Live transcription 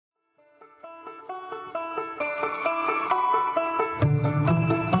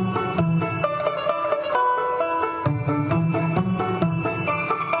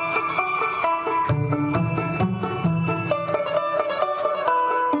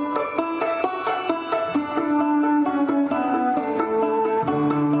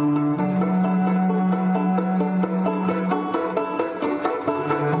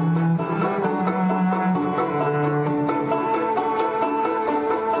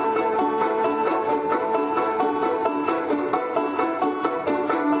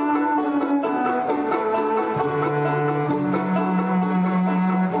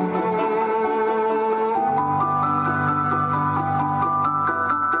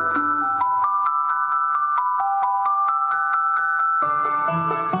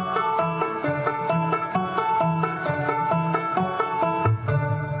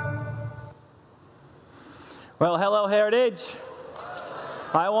Heritage.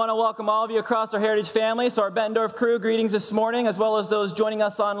 I want to welcome all of you across our Heritage family. So our Bettendorf crew, greetings this morning, as well as those joining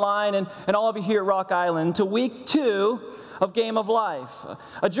us online and all of you here at Rock Island, to week 2 of Game of Life,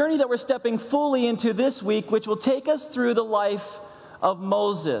 a journey that we're stepping fully into this week, which will take us through the life of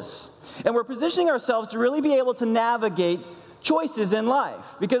Moses. And we're positioning ourselves to really be able to navigate choices in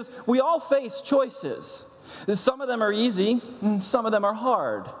life, because we all face choices. Some of them are easy, and some of them are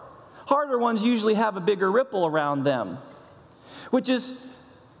hard. Harder ones usually have a bigger ripple around them, which is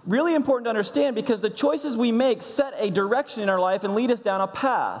really important to understand because the choices we make set a direction in our life and lead us down a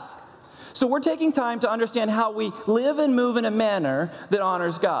path. So we're taking time to understand how we live and move in a manner that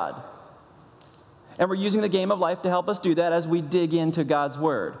honors God. And we're using the Game of Life to help us do that as we dig into God's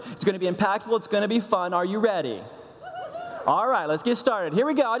Word. It's going to be impactful. It's going to be fun. Are you ready? All right, let's get started. Here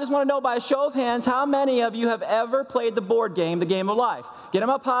we go. I just want to know by a show of hands, how many of you have ever played the board game, the Game of Life? Get them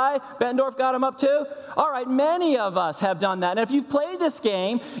up high. Bettendorf got them up too? All right, many of us have done that. And if you've played this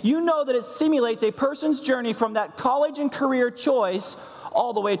game, you know that it simulates a person's journey from that college and career choice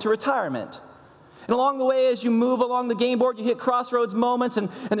all the way to retirement. And along the way, as you move along the game board, you hit crossroads moments, and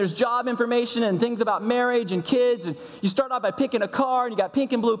there's job information and things about marriage and kids. And you start out by picking a car, and you got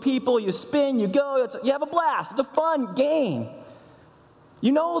pink and blue people. You spin, you go. You have a blast. It's a fun game.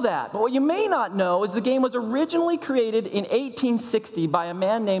 You know that. But what you may not know is the game was originally created in 1860 by a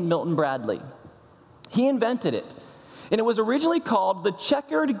man named Milton Bradley. He invented it. And it was originally called the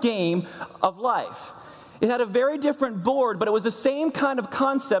checkered game of life. It had a very different board, but it was the same kind of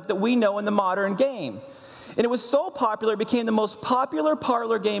concept that we know in the modern game. And it was so popular, it became the most popular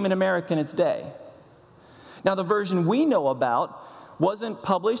parlor game in America in its day. Now, the version we know about wasn't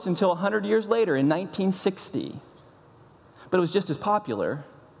published until 100 years later, in 1960. But it was just as popular.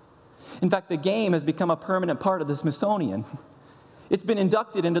 In fact, the game has become a permanent part of the Smithsonian. It's been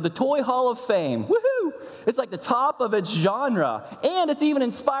inducted into the Toy Hall of Fame. Woohoo! It's like the top of its genre. And it's even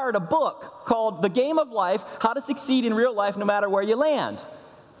inspired a book called The Game of Life, How to Succeed in Real Life No Matter Where You Land.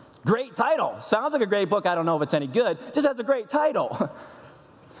 Great title. Sounds like a great book. I don't know if it's any good. Just has a great title.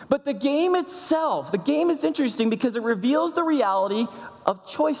 But the game itself, the game is interesting because it reveals the reality of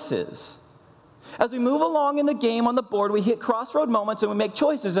choices. As we move along in the game on the board, we hit crossroad moments and we make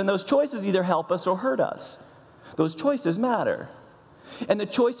choices, and those choices either help us or hurt us. Those choices matter. And the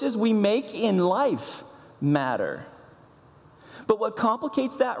choices we make in life matter. But what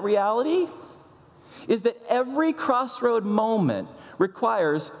complicates that reality is that every crossroad moment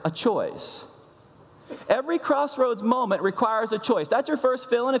requires a choice. Every crossroads moment requires a choice. That's your first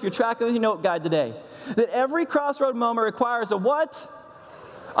fill-in if you're tracking with your note guide today. That every crossroad moment requires a what?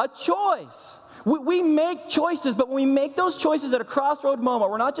 A choice. We make choices, but when we make those choices at a crossroad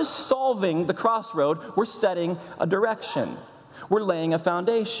moment, we're not just solving the crossroad, we're setting a direction. We're laying a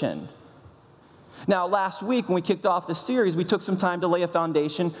foundation. Now, last week when we kicked off the series, we took some time to lay a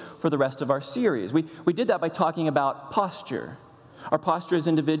foundation for the rest of our series. We did that by talking about posture. Our posture as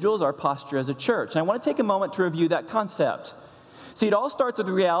individuals, our posture as a church. And I want to take a moment to review that concept. See, it all starts with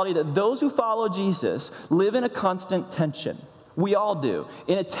the reality that those who follow Jesus live in a constant tension. We all do.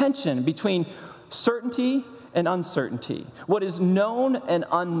 In a tension between certainty and uncertainty. What is known and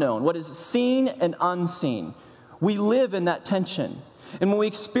unknown. What is seen and unseen. We live in that tension. And when we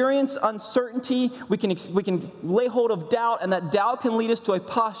experience uncertainty, we can lay hold of doubt, and that doubt can lead us to a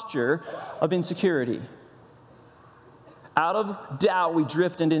posture of insecurity. Out of doubt, we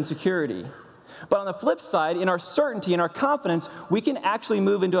drift into insecurity. But on the flip side, in our certainty and our confidence, we can actually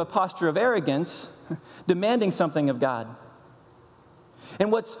move into a posture of arrogance, demanding something of God.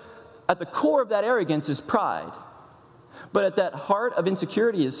 And what's at the core of that arrogance is pride. But at that heart of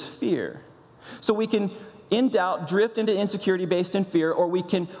insecurity is fear. So we can, in doubt, drift into insecurity based in fear, or we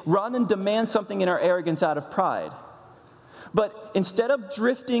can run and demand something in our arrogance out of pride. But instead of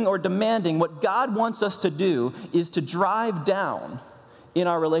drifting or demanding, what God wants us to do is to drive down in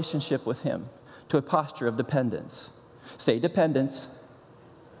our relationship with Him to a posture of dependence. Say dependence.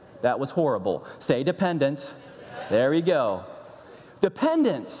 That was horrible. Say dependence. There we go.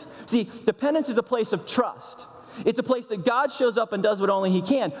 Dependence. See, dependence is a place of trust. It's a place that God shows up and does what only He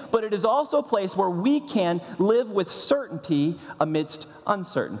can, but it is also a place where we can live with certainty amidst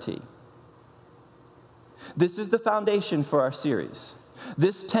uncertainty. This is the foundation for our series.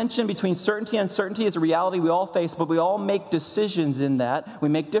 This tension between certainty and uncertainty is a reality we all face, but we all make decisions in that. We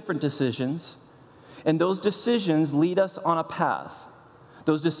make different decisions, and those decisions lead us on a path.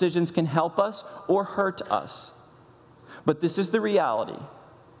 Those decisions can help us or hurt us. But this is the reality.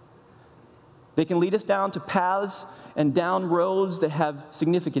 They can lead us down to paths and down roads that have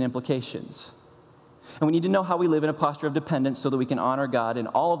significant implications. And we need to know how we live in a posture of dependence so that we can honor God in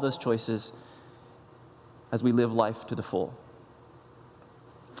all of those choices as we live life to the full.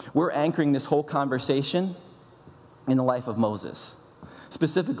 We're anchoring this whole conversation in the life of Moses,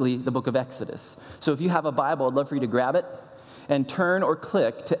 specifically the book of Exodus. So if you have a Bible, I'd love for you to grab it and turn or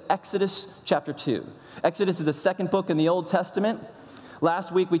click to Exodus chapter 2. Exodus is the second book in the Old Testament.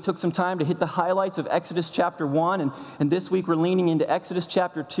 Last week we took some time to hit the highlights of Exodus chapter 1, and this week we're leaning into Exodus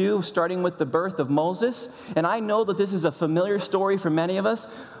chapter 2, starting with the birth of Moses. And I know that this is a familiar story for many of us,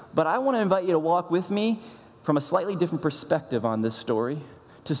 but I want to invite you to walk with me from a slightly different perspective on this story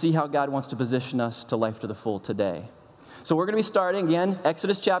to see how God wants to position us to life to the full today. So we're going to be starting, again,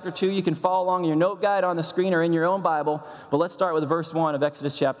 Exodus chapter 2. You can follow along in your note guide on the screen or in your own Bible, but let's start with verse 1 of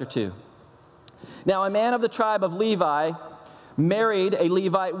Exodus chapter 2. Now, a man of the tribe of Levi married a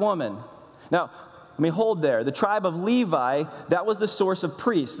Levite woman. Now, let me hold there. The tribe of Levi, that was the source of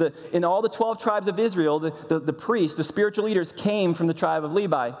priests. In all the 12 tribes of Israel, the priests, the spiritual leaders, came from the tribe of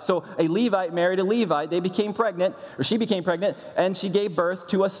Levi. So a Levite married a Levite. They became pregnant, or she became pregnant, and she gave birth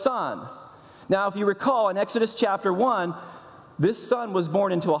to a son. Now, if you recall, in Exodus chapter 1, this son was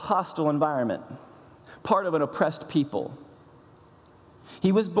born into a hostile environment, part of an oppressed people.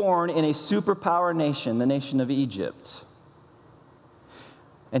 He was born in a superpower nation, the nation of Egypt.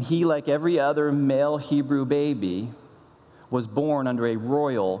 And he, like every other male Hebrew baby, was born under a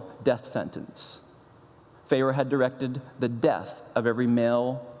royal death sentence. Pharaoh had directed the death of every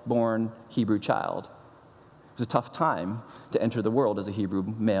male-born Hebrew child. It was a tough time to enter the world as a Hebrew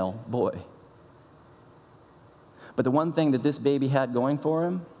male boy. But the one thing that this baby had going for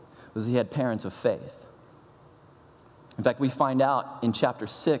him was he had parents of faith. In fact, we find out in chapter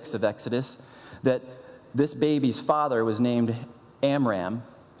 6 of Exodus that this baby's father was named Amram,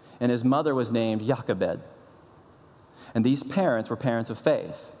 and his mother was named Jochebed. And these parents were parents of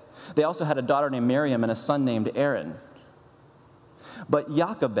faith. They also had a daughter named Miriam and a son named Aaron. But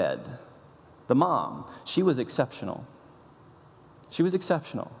Jochebed, the mom, she was exceptional. She was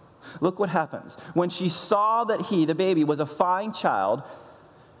exceptional. Look what happens. When she saw that he, the baby, was a fine child,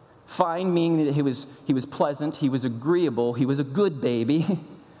 fine meaning that he was pleasant, he was agreeable, he was a good baby.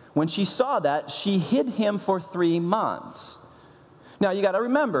 When she saw that, she hid him for 3 months. Now, you got to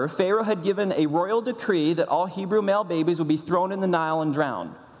remember, Pharaoh had given a royal decree that all Hebrew male babies would be thrown in the Nile and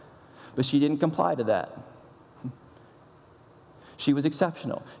drowned. But she didn't comply to that. She was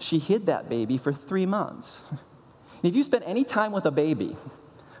exceptional. She hid that baby for 3 months. And if you spend any time with a baby,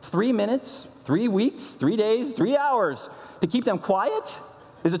 3 minutes, 3 weeks, 3 days, 3 hours to keep them quiet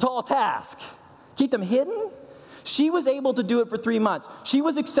is a tall task. Keep them hidden? She was able to do it for 3 months. She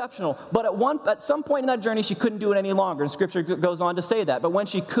was exceptional, but at some point in that journey, she couldn't do it any longer, and Scripture goes on to say that. But when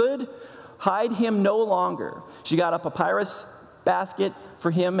she could hide him no longer, she got a papyrus basket for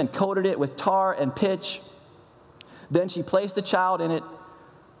him and coated it with tar and pitch. Then she placed the child in it,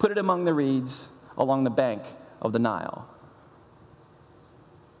 put it among the reeds along the bank of the Nile.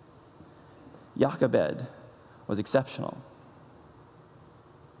 Jochebed was exceptional.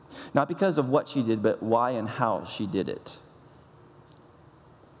 Not because of what she did, but why and how she did it.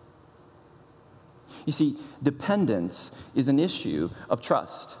 You see, dependence is an issue of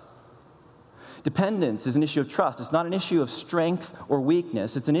trust. Dependence is an issue of trust. It's not an issue of strength or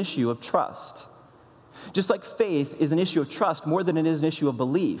weakness. It's an issue of trust. Just like faith is an issue of trust more than it is an issue of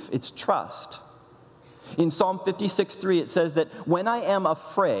belief. It's trust. In Psalm 56:3, it says that when I am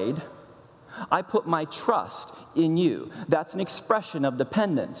afraid, I put my trust in you. That's an expression of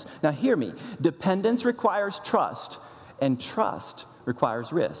dependence. Now hear me. Dependence requires trust, and trust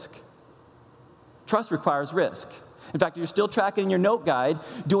requires risk. Trust requires risk. In fact, if you're still tracking in your note guide,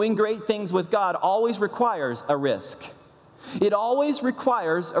 doing great things with God always requires a risk. It always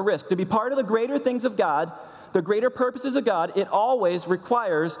requires a risk. To be part of the greater things of God, the greater purposes of God, it always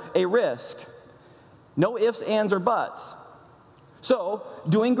requires a risk. No ifs, ands, or buts. So,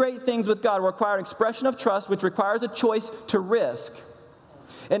 doing great things with God requires an expression of trust, which requires a choice to risk.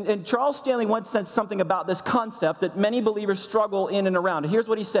 And Charles Stanley once said something about this concept that many believers struggle in and around. Here's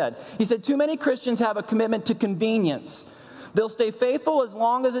what he said. He said, too many Christians have a commitment to convenience. They'll stay faithful as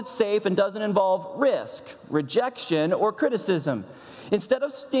long as it's safe and doesn't involve risk, rejection, or criticism. Instead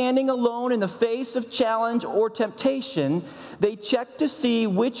of standing alone in the face of challenge or temptation, they check to see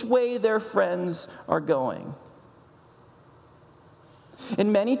which way their friends are going.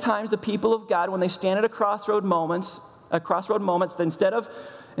 And many times the people of God, when they stand at crossroad moments, instead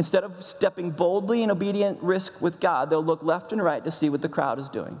of stepping boldly in obedient risk with God, they'll look left and right to see what the crowd is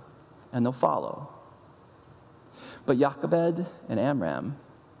doing, and they'll follow. But Jochebed and Amram,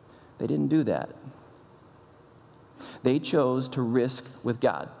 they didn't do that. They chose to risk with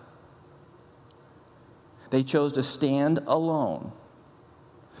God. They chose to stand alone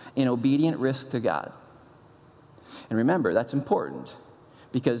in obedient risk to God. And remember, that's important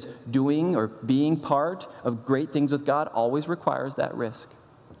because doing or being part of great things with God always requires that risk.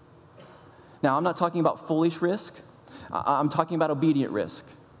 Now, I'm not talking about foolish risk. I'm talking about obedient risk.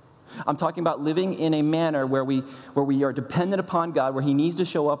 I'm talking about living in a manner where we are dependent upon God, where he needs to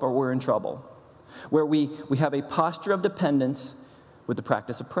show up or we're in trouble, where we have a posture of dependence with the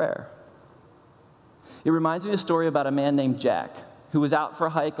practice of prayer. It reminds me of the story about a man named Jack who was out for a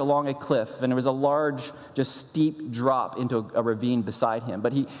hike along a cliff, and there was a large, just steep drop into a ravine beside him.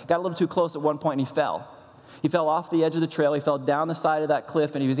 But he got a little too close at one point and he fell. He fell off the edge of the trail, he fell down the side of that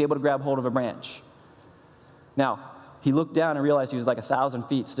cliff, and he was able to grab hold of a branch. Now, he looked down and realized he was like 1,000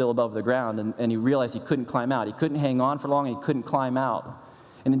 feet still above the ground, and he realized he couldn't climb out. He couldn't hang on for long, and he couldn't climb out.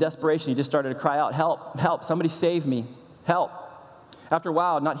 And in desperation, he just started to cry out, "Help, help, somebody save me, help." After a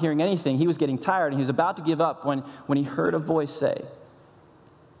while, not hearing anything, he was getting tired, and he was about to give up when he heard a voice say,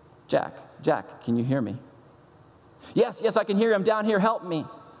 Jack, can you hear me?" Yes, I can hear you. I'm down here. Help me."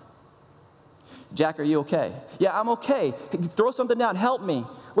 "Jack, are you okay?" "Yeah, I'm okay. Throw something down. Help me."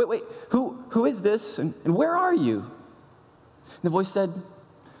 Wait. Who is this? And where are you?" And the voice said,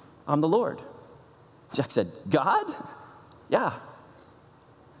 "I'm the Lord." Jack said, "God?" "Yeah."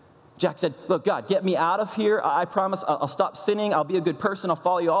 Jack said, "Look, God, get me out of here. I promise I'll stop sinning. I'll be a good person. I'll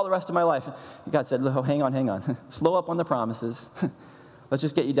follow you all the rest of my life." And God said, "Oh, hang on. Slow up on the promises. Let's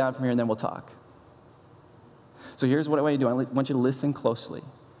just get you down from here and then we'll talk." So here's what I want you to do. I want you to listen closely.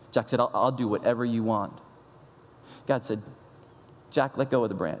 Jack said, I'll do whatever you want. God said, "Jack, let go of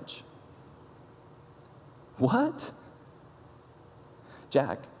the branch." "What?"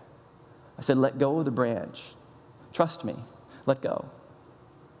 "Jack," I said, "let go of the branch. Trust me. Let go."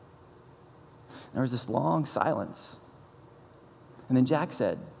 There was this long silence. And then Jack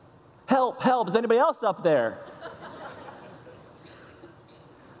said, "Help, help, is anybody else up there?"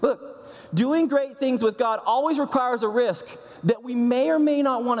 Look, doing great things with God always requires a risk that we may or may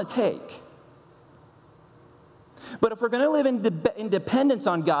not want to take. But if we're going to live in dependence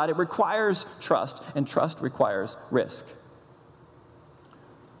on God, it requires trust, and trust requires risk.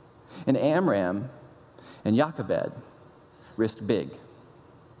 And Amram and Jochebed risked big.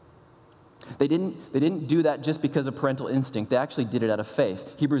 They didn't do that just because of parental instinct. They actually did it out of faith.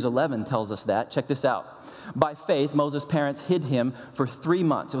 Hebrews 11 tells us that. Check this out. By faith, Moses' parents hid him for 3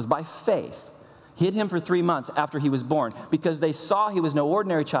 months. It was by faith. Hid him for 3 months after he was born because they saw he was no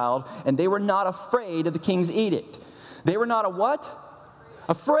ordinary child, and they were not afraid of the king's edict. They were not a what?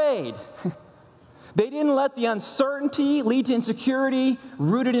 Afraid. They didn't let the uncertainty lead to insecurity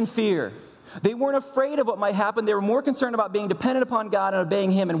rooted in fear. They weren't afraid of what might happen. They were more concerned about being dependent upon God and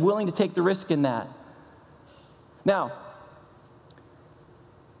obeying him and willing to take the risk in that. Now,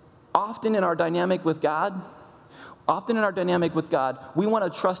 often in our dynamic with God, we want to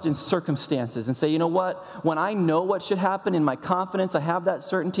trust in circumstances and say, you know what? When I know what should happen, in my confidence, I have that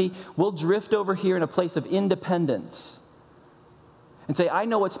certainty, we'll drift over here in a place of independence and say, I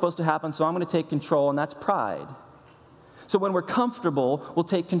know what's supposed to happen, so I'm going to take control, and that's pride. So when we're comfortable, we'll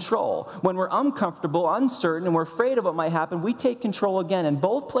take control. When we're uncomfortable, uncertain, and we're afraid of what might happen, we take control again. In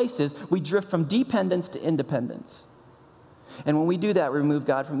both places, we drift from dependence to independence. And when we do that, we remove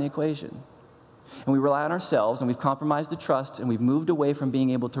God from the equation. And we rely on ourselves, and we've compromised the trust, and we've moved away from being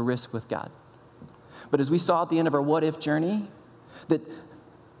able to risk with God. But as we saw at the end of our what-if journey, that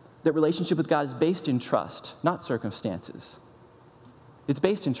relationship with God is based in trust, not circumstances. It's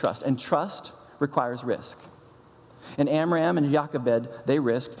based in trust, and trust requires risk. And Amram and Jochebed, they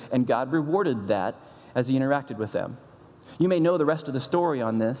risked, and God rewarded that as he interacted with them. You may know the rest of the story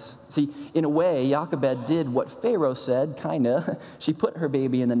on this. See, in a way, Jochebed did what Pharaoh said, kinda. She put her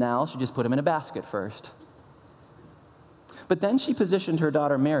baby in the Nile. She just put him in a basket first. But then she positioned her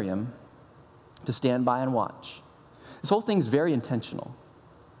daughter Miriam to stand by and watch. This whole thing's very intentional.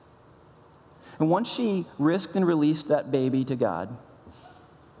 And once she risked and released that baby to God,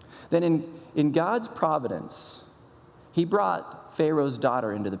 then in God's providence, he brought Pharaoh's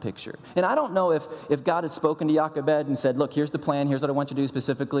daughter into the picture. And I don't know if God had spoken to Jochebed and said, look, here's the plan, here's what I want you to do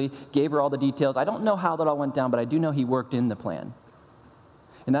specifically, gave her all the details. I don't know how that all went down, but I do know he worked in the plan.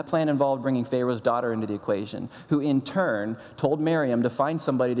 And that plan involved bringing Pharaoh's daughter into the equation, who in turn told Miriam to find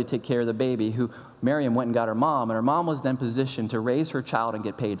somebody to take care of the baby, who Miriam went and got her mom, and her mom was then positioned to raise her child and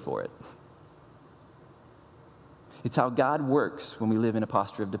get paid for it. It's how God works when we live in a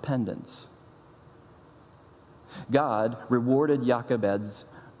posture of dependence. God rewarded Jochebed's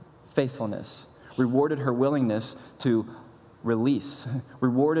faithfulness, rewarded her willingness to release,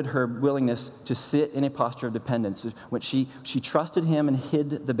 rewarded her willingness to sit in a posture of dependence. When she trusted him and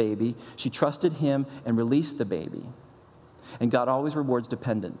hid the baby, she trusted him and released the baby. And God always rewards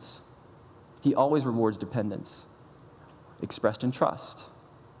dependence. He always rewards dependence. expressed in trust.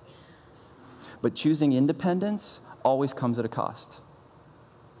 But choosing independence always comes at a cost.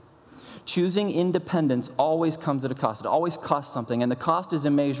 Choosing independence always comes at a cost. It always costs something, and the cost is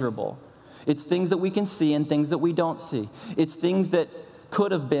immeasurable. It's things that we can see and things that we don't see. It's things that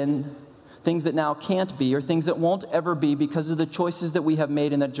could have been, things that now can't be, or things that won't ever be because of the choices that we have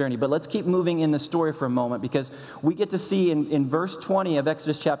made in that journey. But let's keep moving in the story for a moment, because we get to see in verse 20 of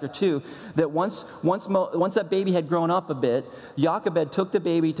Exodus chapter 2 that once that baby had grown up a bit, Jochebed took the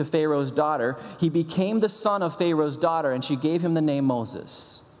baby to Pharaoh's daughter. He became the son of Pharaoh's daughter, and she gave him the name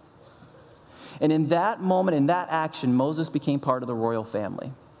Moses. And in that moment, in that action, Moses became part of the royal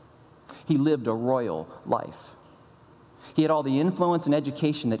family. He lived a royal life. He had all the influence and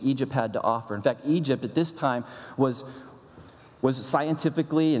education that Egypt had to offer. In fact, Egypt at this time was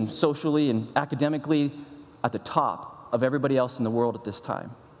scientifically and socially and academically at the top of everybody else in the world at this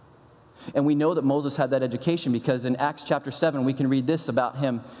time. And we know that Moses had that education because in Acts chapter 7, we can read this about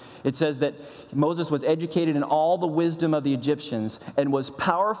him. It says that Moses was educated in all the wisdom of the Egyptians and was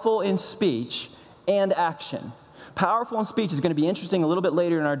powerful in speech and action. Powerful in speech is going to be interesting a little bit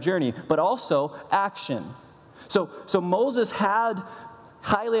later in our journey, but also action. So Moses had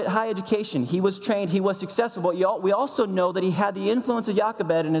high education. He was trained. He was successful. But we also know that he had the influence of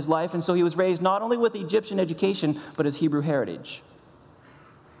Jochebed in his life, and so he was raised not only with Egyptian education, but his Hebrew heritage.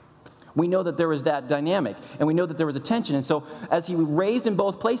 We know that there was that dynamic, and we know that there was a tension. And so as he was raised in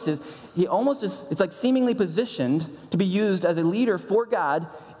both places, he almost is, it's like seemingly positioned to be used as a leader for God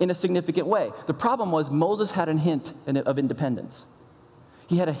in a significant way. The problem was Moses had a hint of independence.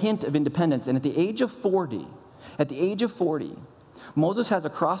 He had a hint of independence, and at the age of 40, Moses has a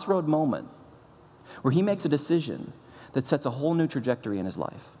crossroad moment where he makes a decision that sets a whole new trajectory in his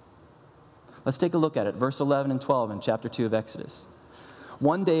life. Let's take a look at it, verse 11 and 12 in chapter 2 of Exodus.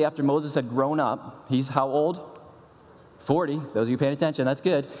 One day after Moses had grown up, he's how old? 40. Those of you paying attention, that's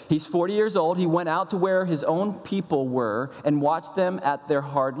good. He's 40 years old. He went out to where his own people were and watched them at their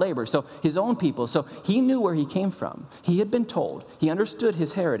hard labor. So his own people. So he knew where he came from. He had been told. He understood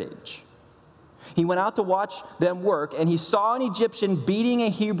his heritage. He went out to watch them work, and he saw an Egyptian beating a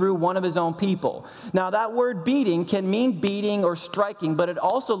Hebrew, one of his own people. Now, that word beating can mean beating or striking, but it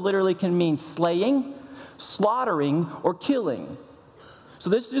also literally can mean slaying, slaughtering, or killing. So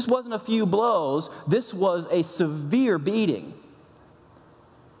this just wasn't a few blows. This was a severe beating.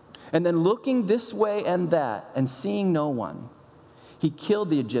 And then looking this way and that and seeing no one, he killed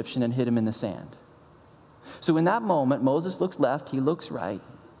the Egyptian and hid him in the sand. So in that moment, Moses looks left, he looks right,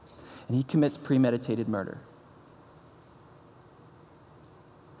 and he commits premeditated murder.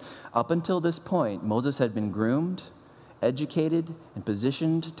 Up until this point, Moses had been groomed, educated, and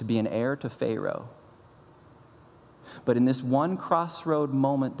positioned to be an heir to Pharaoh. But in this one crossroad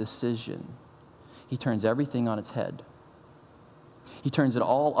moment decision, he turns everything on its head. He turns it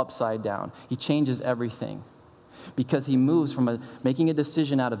all upside down. He changes everything because he moves from making a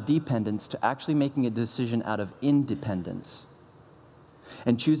decision out of dependence to actually making a decision out of independence.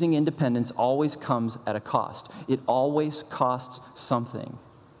 And choosing independence always comes at a cost. It always costs something.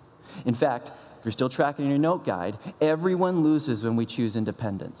 In fact, if you're still tracking your note guide, everyone loses when we choose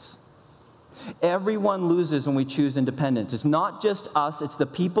independence. Everyone loses when we choose independence. It's not just us, it's the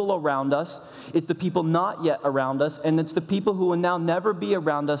people around us, it's the people not yet around us, and it's the people who will now never be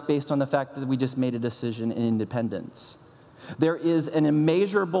around us based on the fact that we just made a decision in independence. There is an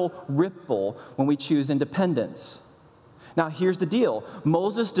immeasurable ripple when we choose independence. Now, here's the deal.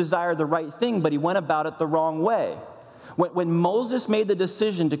 Moses desired the right thing, but he went about it the wrong way. When Moses made the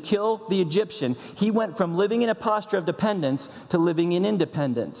decision to kill the Egyptian, he went from living in a posture of dependence to living in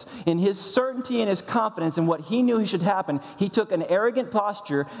independence. In his certainty and his confidence in what he knew should happen, he took an arrogant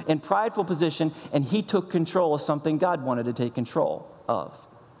posture and prideful position, and he took control of something God wanted to take control of.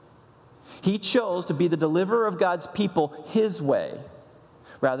 He chose to be the deliverer of God's people his way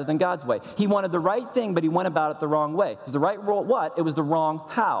rather than God's way. He wanted the right thing, but he went about it the wrong way. It was the right what? It was the wrong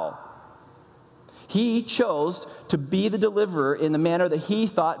how. He chose to be the deliverer in the manner that he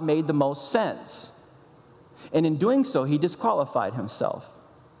thought made the most sense. And in doing so, he disqualified himself.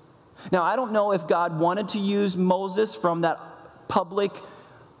 Now, I don't know if God wanted to use Moses from that public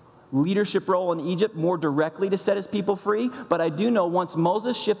leadership role in Egypt more directly to set his people free, but I do know once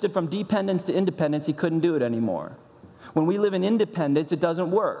Moses shifted from dependence to independence, he couldn't do it anymore. When we live in independence, it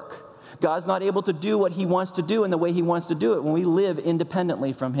doesn't work. God's not able to do what he wants to do in the way he wants to do it when we live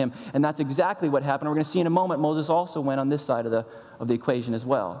independently from him. And that's exactly what happened. We're going to see in a moment, Moses also went on this side of the equation as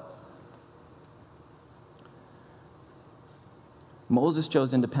well. Moses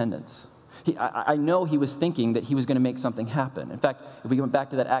chose independence. I know he was thinking that he was going to make something happen. In fact, if we went back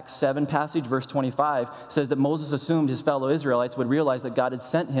to that Acts 7 passage, verse 25 says that Moses assumed his fellow Israelites would realize that God had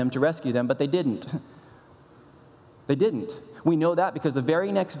sent him to rescue them, but they didn't. They didn't. We know that because the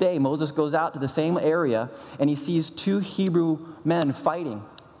very next day, Moses goes out to the same area and he sees two Hebrew men fighting.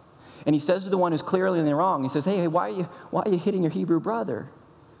 And he says to the one who's clearly in the wrong, he says, hey, why are you hitting your Hebrew brother?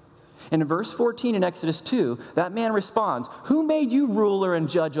 And in verse 14 in Exodus 2, that man responds, who made you ruler and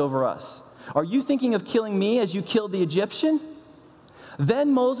judge over us? Are you thinking of killing me as you killed the Egyptian?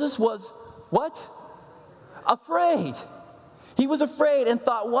 Then Moses was, what? Afraid. He was afraid and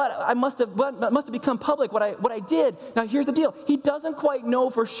thought, what must have become public, what I did. Now here's the deal. He doesn't quite know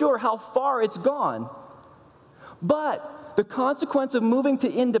for sure how far it's gone. But the consequence of moving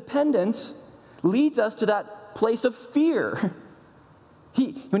to independence leads us to that place of fear.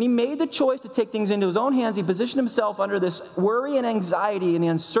 When he made the choice to take things into his own hands, he positioned himself under this worry and anxiety and the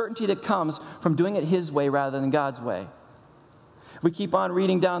uncertainty that comes from doing it his way rather than God's way. We keep on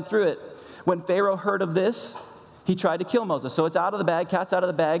reading down through it. When Pharaoh heard of this, he tried to kill Moses. So it's out of the bag, cat's out of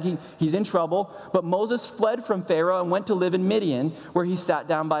the bag, he's in trouble. But Moses fled from Pharaoh and went to live in Midian, where he sat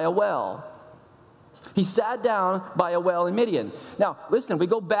down by a well. He sat down by a well in Midian. Now, listen, we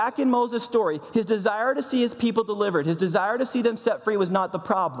go back in Moses' story. His desire to see his people delivered, his desire to see them set free was not the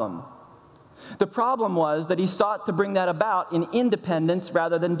problem. The problem was that he sought to bring that about in independence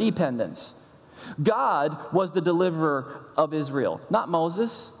rather than dependence. God was the deliverer of Israel, not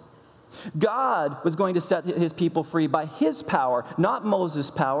Moses. God was going to set his people free by his power, not Moses'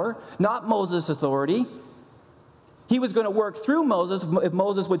 power, not Moses' authority. He was going to work through Moses if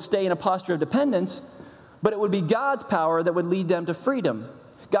Moses would stay in a posture of dependence, but it would be God's power that would lead them to freedom.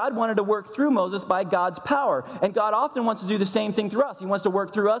 God wanted to work through Moses by God's power, and God often wants to do the same thing through us. He wants to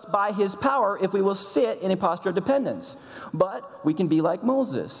work through us by his power if we will sit in a posture of dependence. But we can be like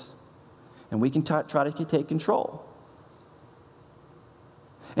Moses, and we can try to take control.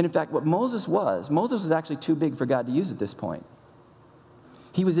 And in fact, what Moses was actually too big for God to use at this point.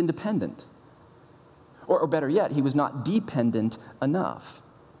 He was independent. Or better yet, he was not dependent enough.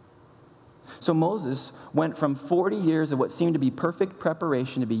 So Moses went from 40 years of what seemed to be perfect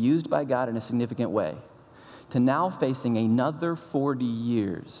preparation to be used by God in a significant way to now facing another 40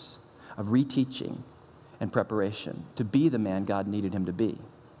 years of reteaching and preparation to be the man God needed him to be.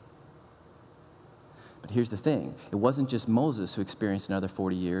 But here's the thing. It wasn't just Moses who experienced another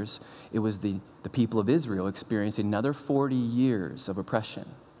 40 years. It was the people of Israel experiencing another 40 years of oppression.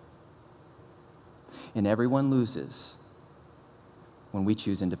 And everyone loses when we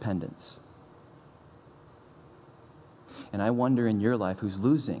choose independence. And I wonder in your life who's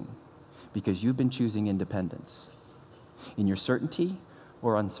losing because you've been choosing independence. In your certainty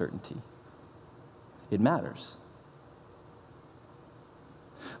or uncertainty. It matters.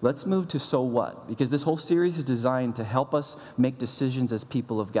 Let's move to so what? Because this whole series is designed to help us make decisions as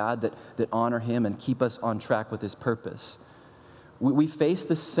people of God that honor him and keep us on track with his purpose. We face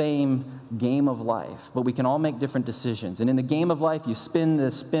the same game of life, but we can all make different decisions. And in the game of life, you spin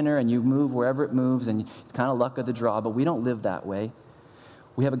the spinner and you move wherever it moves, and it's kind of luck of the draw, but we don't live that way.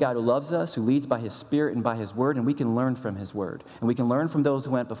 We have a God who loves us, who leads by his Spirit and by his word, and we can learn from his word. And we can learn from those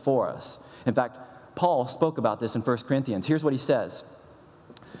who went before us. In fact, Paul spoke about this in 1 Corinthians. Here's what he says.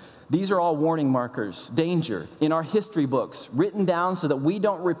 These are all warning markers, danger, in our history books, written down so that we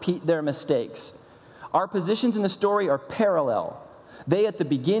don't repeat their mistakes. Our positions in the story are parallel. They at the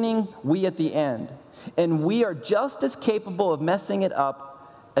beginning, we at the end. And we are just as capable of messing it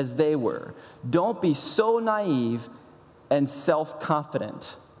up as they were. Don't be so naive and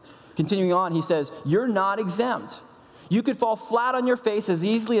self-confident. Continuing on, he says, you're not exempt. You could fall flat on your face as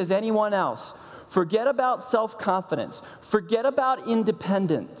easily as anyone else. Forget about self-confidence. Forget about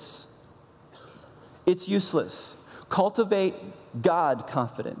independence. It's useless. Cultivate God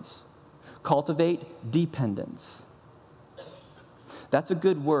confidence. Cultivate dependence. That's a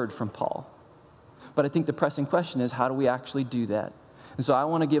good word from Paul. But I think the pressing question is, how do we actually do that? And so I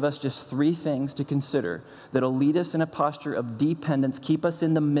want to give us just 3 things to consider that'll lead us in a posture of dependence, keep us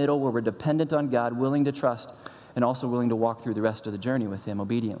in the middle where we're dependent on God, willing to trust, and also willing to walk through the rest of the journey with him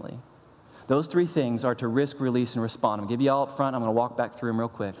obediently. Those 3 things are to risk, release, and respond. I'm going to give you all up front. I'm going to walk back through them real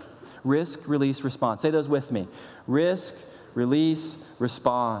quick. Risk, release, respond. Say those with me. Risk, release,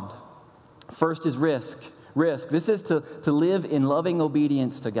 respond. First is risk. Risk. This is to live in loving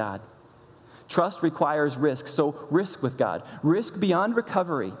obedience to God. Trust requires risk, so risk with God. Risk beyond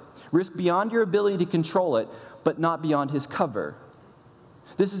recovery. Risk beyond your ability to control it, but not beyond his cover.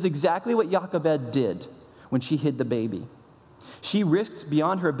 This is exactly what Jochebed did when she hid the baby. She risked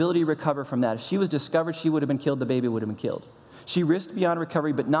beyond her ability to recover from that. If she was discovered, she would have been killed, the baby would have been killed. She risked beyond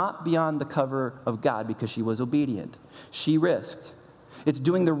recovery, but not beyond the cover of God because she was obedient. She risked. It's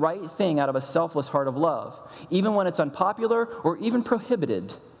doing the right thing out of a selfless heart of love, even when it's unpopular or even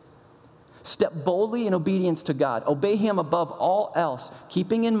prohibited. Step boldly in obedience to God. Obey Him above all else,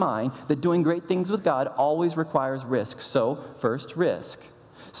 keeping in mind that doing great things with God always requires risk. So, first, risk.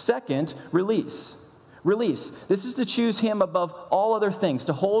 Second, release. Release. This is to choose Him above all other things,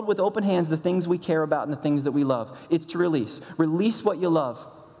 to hold with open hands the things we care about and the things that we love. It's to release. Release what you love.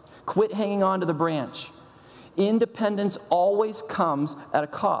 Quit hanging on to the branch. Independence always comes at a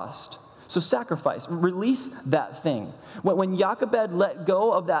cost. So sacrifice. Release that thing. When Jochebed let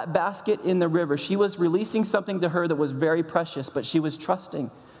go of that basket in the river, she was releasing something to her that was very precious, but she was trusting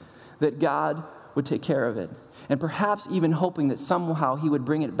that God would take care of it. And perhaps even hoping that somehow He would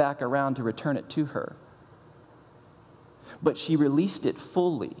bring it back around to return it to her. But she released it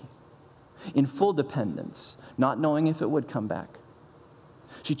fully, in full dependence, not knowing if it would come back.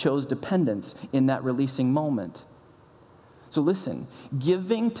 She chose dependence in that releasing moment. So listen,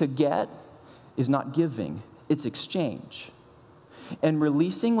 giving to get is not giving, it's exchange. And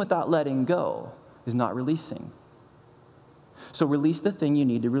releasing without letting go is not releasing. So release the thing you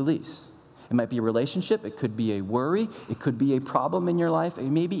need to release. It might be a relationship, it could be a worry, it could be a problem in your life,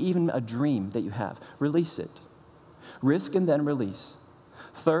 maybe even a dream that you have. Release it. Risk and then release.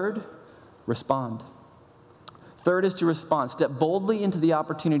 Third, respond. Third is to respond. Step boldly into the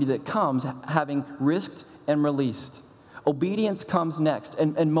opportunity that comes having risked and released. Obedience comes next.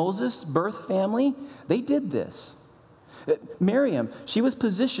 And Moses' birth family, they did this. Miriam, she was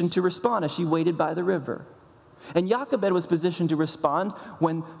positioned to respond as she waited by the river. And Jochebed was positioned to respond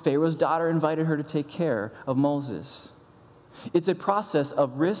when Pharaoh's daughter invited her to take care of Moses. It's a process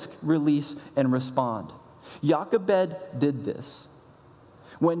of risk, release, and respond. Jochebed did this.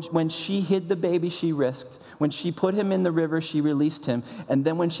 When she hid the baby, she risked. When she put him in the river, she released him. And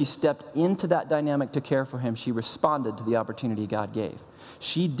then when she stepped into that dynamic to care for him, she responded to the opportunity God gave.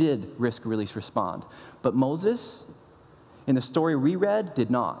 She did risk, release, respond. But Moses, in the story we read, did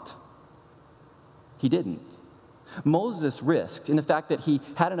not. He didn't. Moses risked in the fact that he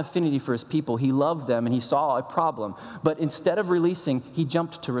had an affinity for his people. He loved them and he saw a problem. But instead of releasing, he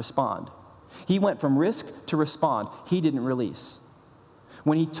jumped to respond. He went from risk to respond. He didn't release.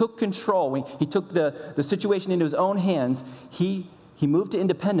 When he took control, when he took the situation into his own hands, he moved to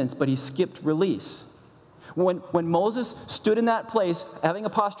independence, but he skipped release. When Moses stood in that place, having a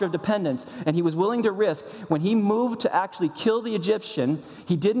posture of dependence, and he was willing to risk, when he moved to actually kill the Egyptian,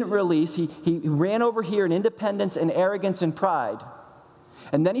 he didn't release. He ran over here in independence and arrogance and pride.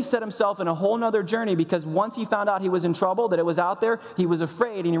 And then he set himself in a whole nother journey because once he found out he was in trouble, that it was out there, he was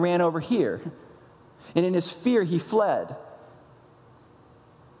afraid and he ran over here. And in his fear, he fled.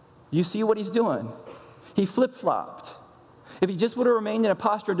 You see what he's doing? He flip-flopped. If he just would have remained in a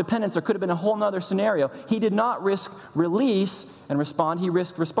posture of dependence, there could have been a whole nother scenario. He did not risk release and respond. He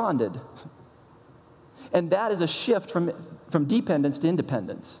risked responded. And that is a shift from dependence to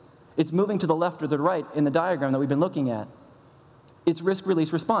independence. It's moving to the left or the right in the diagram that we've been looking at. It's risk,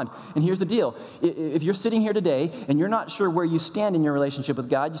 release, respond. And here's the deal. If you're sitting here today and you're not sure where you stand in your relationship with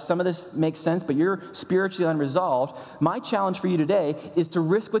God, some of this makes sense, but you're spiritually unresolved, my challenge for you today is to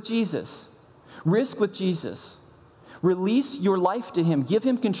risk with Jesus. Risk with Jesus. Release your life to Him. Give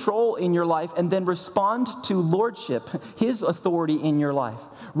Him control in your life and then respond to lordship, His authority in your life.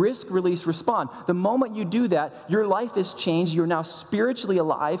 Risk, release, respond. The moment you do that, your life is changed. You're now spiritually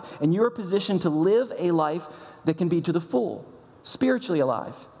alive and you're positioned to live a life that can be to the full. Spiritually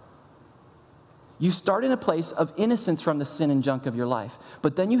alive. You start in a place of innocence from the sin and junk of your life.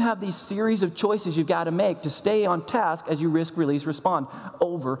 But then you have these series of choices you've got to make to stay on task as you risk, release, respond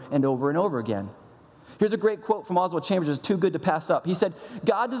over and over and over again. Here's a great quote from Oswald Chambers. It's too good to pass up. He said,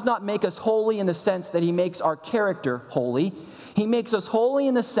 God does not make us holy in the sense that He makes our character holy. He makes us holy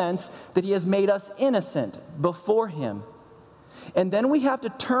in the sense that He has made us innocent before Him. And then we have to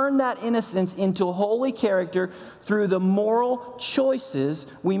turn that innocence into a holy character through the moral choices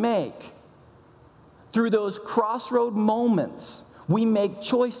we make. Through those crossroad moments, we make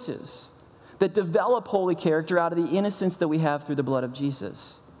choices that develop holy character out of the innocence that we have through the blood of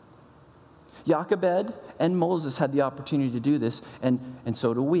Jesus. Jochebed and Moses had the opportunity to do this, and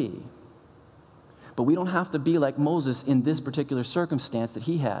so do we. But we don't have to be like Moses in this particular circumstance that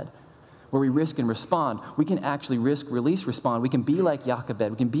he had, where we risk and respond. We can actually risk, release, respond. We can be like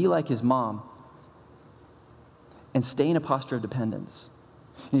Jochebed. We can be like his mom and stay in a posture of dependence.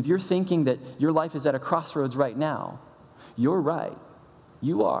 And if you're thinking that your life is at a crossroads right now, you're right.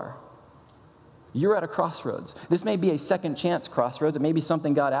 You are. You're at a crossroads. This may be a second chance crossroads. It may be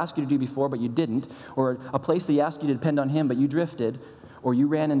something God asked you to do before, but you didn't, or a place that He asked you to depend on Him, but you drifted, or you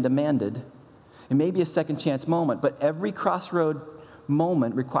ran and demanded. It may be a second chance moment, but every crossroad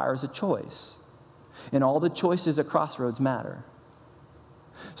moment requires a choice. And all the choices at crossroads matter.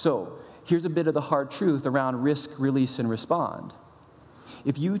 So here's a bit of the hard truth around risk, release, and respond.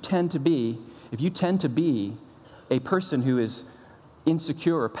 If you tend to be a person who is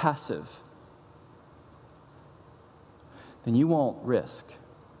insecure or passive, then you won't risk.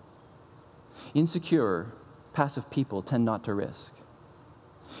 Insecure, passive people tend not to risk.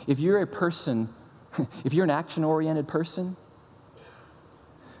 If you're an action-oriented person,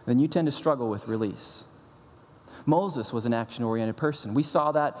 then you tend to struggle with release. Moses was an action-oriented person. We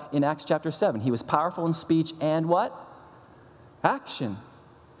saw that in Acts chapter 7. He was powerful in speech and what? Action.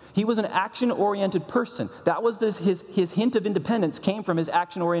 He was an action-oriented person. That was his hint of independence came from his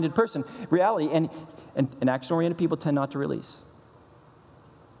action-oriented person reality, and action-oriented people tend not to release.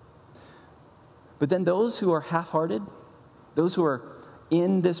 But then those who are half-hearted, those who are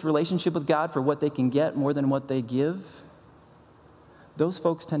in this relationship with God for what they can get more than what they give, those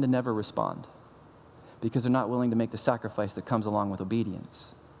folks tend to never respond because they're not willing to make the sacrifice that comes along with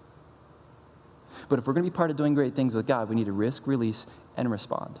obedience. But if we're going to be part of doing great things with God, we need to risk, release, and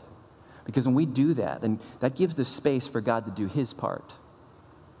respond. Because when we do that, then that gives the space for God to do His part,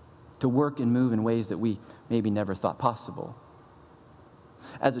 to work and move in ways that we maybe never thought possible.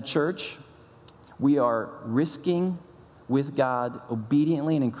 As a church, we are risking with God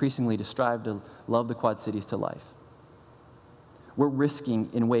obediently and increasingly to strive to love the Quad Cities to life. We're risking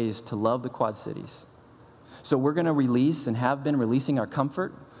in ways to love the Quad Cities. So we're going to release and have been releasing our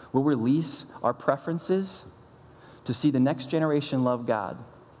comfort. We'll release our preferences to see the next generation love God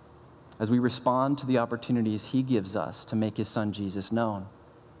as we respond to the opportunities He gives us to make His Son Jesus known.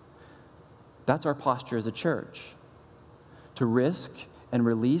 That's our posture as a church, to risk and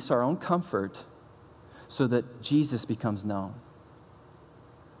release our own comfort so that Jesus becomes known.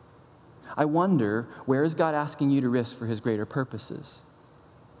 I wonder, where is God asking you to risk for His greater purposes?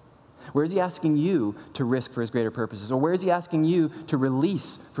 Where is He asking you to risk for His greater purposes? Or where is He asking you to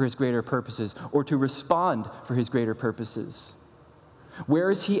release for His greater purposes? Or to respond for His greater purposes? Where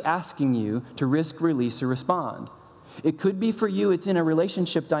is He asking you to risk, release, or respond? It could be for you, it's in a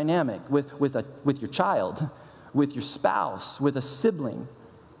relationship dynamic with your child, with your spouse, with a sibling.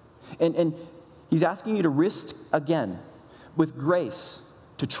 And He's asking you to risk again with grace,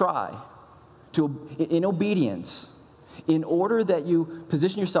 to try, in obedience, in order that you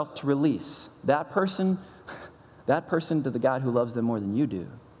position yourself to release that person to the God who loves them more than you do.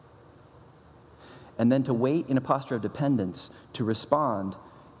 And then to wait in a posture of dependence to respond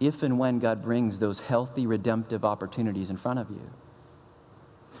if and when God brings those healthy, redemptive opportunities in front of you.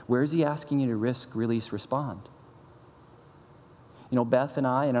 Where is He asking you to risk, release, respond? You know, Beth and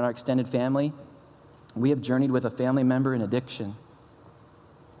I and our extended family, we have journeyed with a family member in addiction.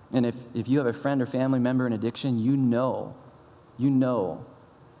 And if you have a friend or family member in addiction, you know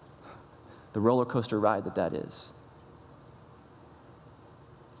the roller coaster ride that is.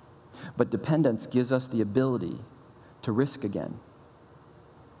 But dependence gives us the ability to risk again,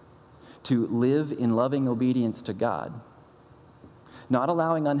 to live in loving obedience to God, not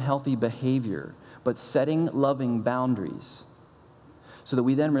allowing unhealthy behavior, but setting loving boundaries so that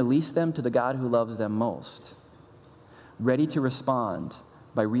we then release them to the God who loves them most, ready to respond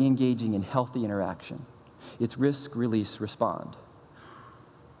by re-engaging in healthy interaction. It's risk, release, respond.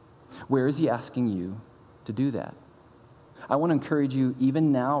 Where is He asking you to do that? I want to encourage you,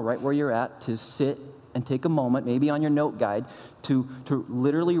 even now, right where you're at, to sit and take a moment, maybe on your note guide, to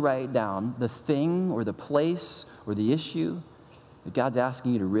literally write down the thing or the place or the issue that God's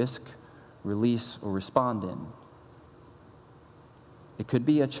asking you to risk, release, or respond in. It could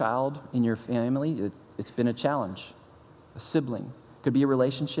be a child in your family. It's been a challenge. A sibling. Could be a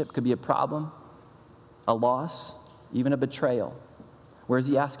relationship, could be a problem, a loss, even a betrayal. Where is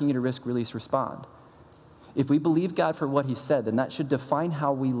He asking you to risk, release, respond? If we believe God for what He said, then that should define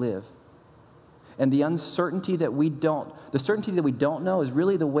how we live. And the certainty that we don't know is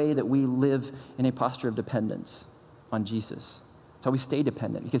really the way that we live in a posture of dependence on Jesus. It's how we stay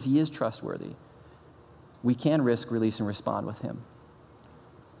dependent, because He is trustworthy. We can risk, release, and respond with Him.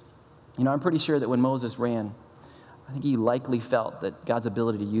 You know, I'm pretty sure that when Moses ran, I think he likely felt that God's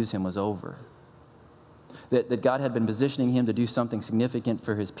ability to use him was over. That God had been positioning him to do something significant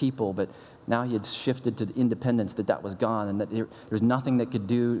for His people, but now He had shifted to independence, that was gone, and that there's nothing that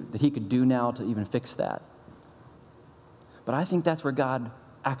He could do now to even fix that. But I think that's where God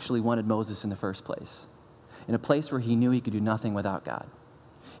actually wanted Moses in the first place. In a place where he knew he could do nothing without God.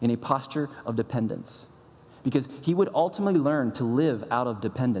 in a posture of dependence. Because he would ultimately learn to live out of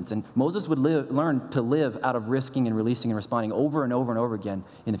dependence. And Moses would learn to live out of risking and releasing and responding over and over and over again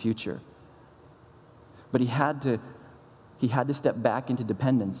in the future. But he had to step back into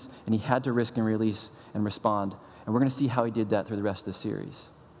dependence, and he had to risk and release and respond. And we're going to see how he did that through the rest of the series.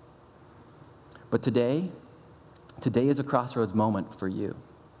 But today is a crossroads moment for you.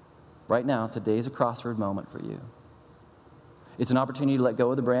 Right now, today is a crossroad moment for you. It's an opportunity to let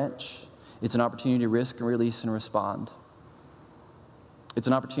go of the branch. It's an opportunity to risk and release and respond. It's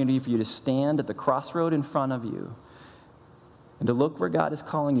an opportunity for you to stand at the crossroad in front of you and to look where God is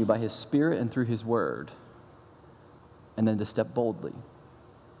calling you by his Spirit and through his word, and then to step boldly.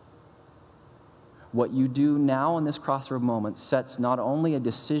 What you do now in this crossroad moment sets not only a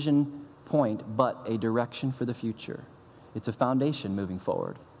decision point, but a direction for the future. It's a foundation moving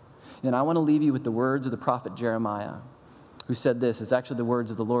forward. And I want to leave you with the words of the prophet Jeremiah, who said this. It's actually the words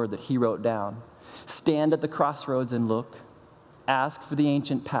of the Lord that he wrote down. Stand at the crossroads and look. Ask for the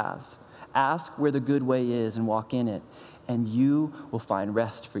ancient paths. Ask where the good way is and walk in it, and you will find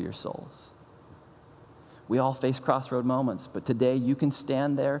rest for your souls. We all face crossroad moments, but today you can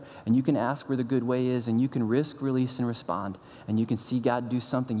stand there and you can ask where the good way is, and you can risk, release, and respond, and you can see God do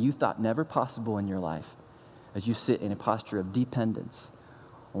something you thought never possible in your life as you sit in a posture of dependence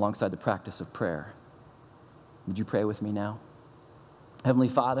alongside the practice of prayer. Would you pray with me now? Heavenly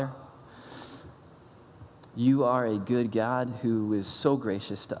Father, you are a good God who is so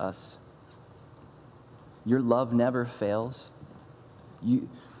gracious to us. Your love never fails.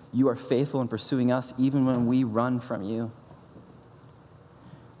 You are faithful in pursuing us even when we run from you.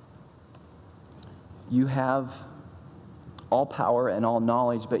 You have all power and all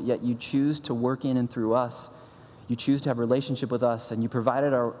knowledge, but yet you choose to work in and through us. You choose to have a relationship with us, and you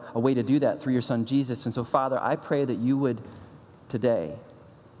provided a way to do that through your Son, Jesus. And so, Father, I pray that you would today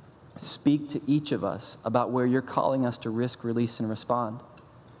speak to each of us about where you're calling us to risk, release, and respond.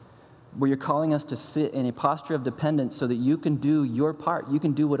 Where you're calling us to sit in a posture of dependence so that you can do your part. You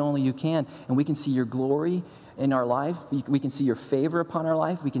can do what only you can, and we can see your glory in our life. We can see your favor upon our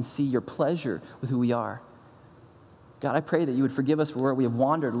life. We can see your pleasure with who we are. God, I pray that you would forgive us for where we have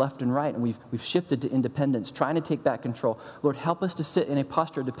wandered left and right, and we've shifted to independence, trying to take back control. Lord, help us to sit in a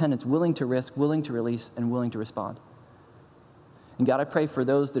posture of dependence, willing to risk, willing to release, and willing to respond. And God, I pray for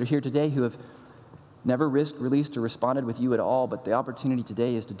those that are here today who have never risked, released, or responded with you at all, but the opportunity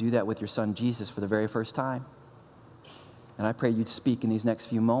today is to do that with your Son, Jesus, for the very first time. And I pray you'd speak in these next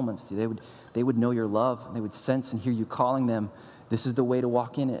few moments. They would know your love, and they would sense and hear you calling them. This is the way to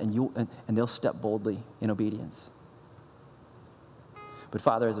walk in it, and they'll step boldly in obedience. But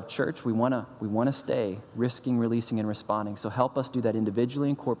Father, as a church, we want to stay risking, releasing, and responding. So help us do that individually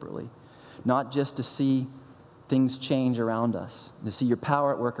and corporately, not just to see things change around us, to see your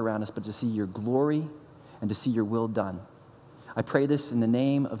power at work around us, but to see your glory and to see your will done. I pray this in the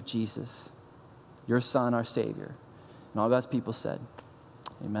name of Jesus, your Son, our Savior. And all God's people said,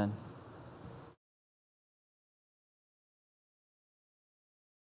 amen.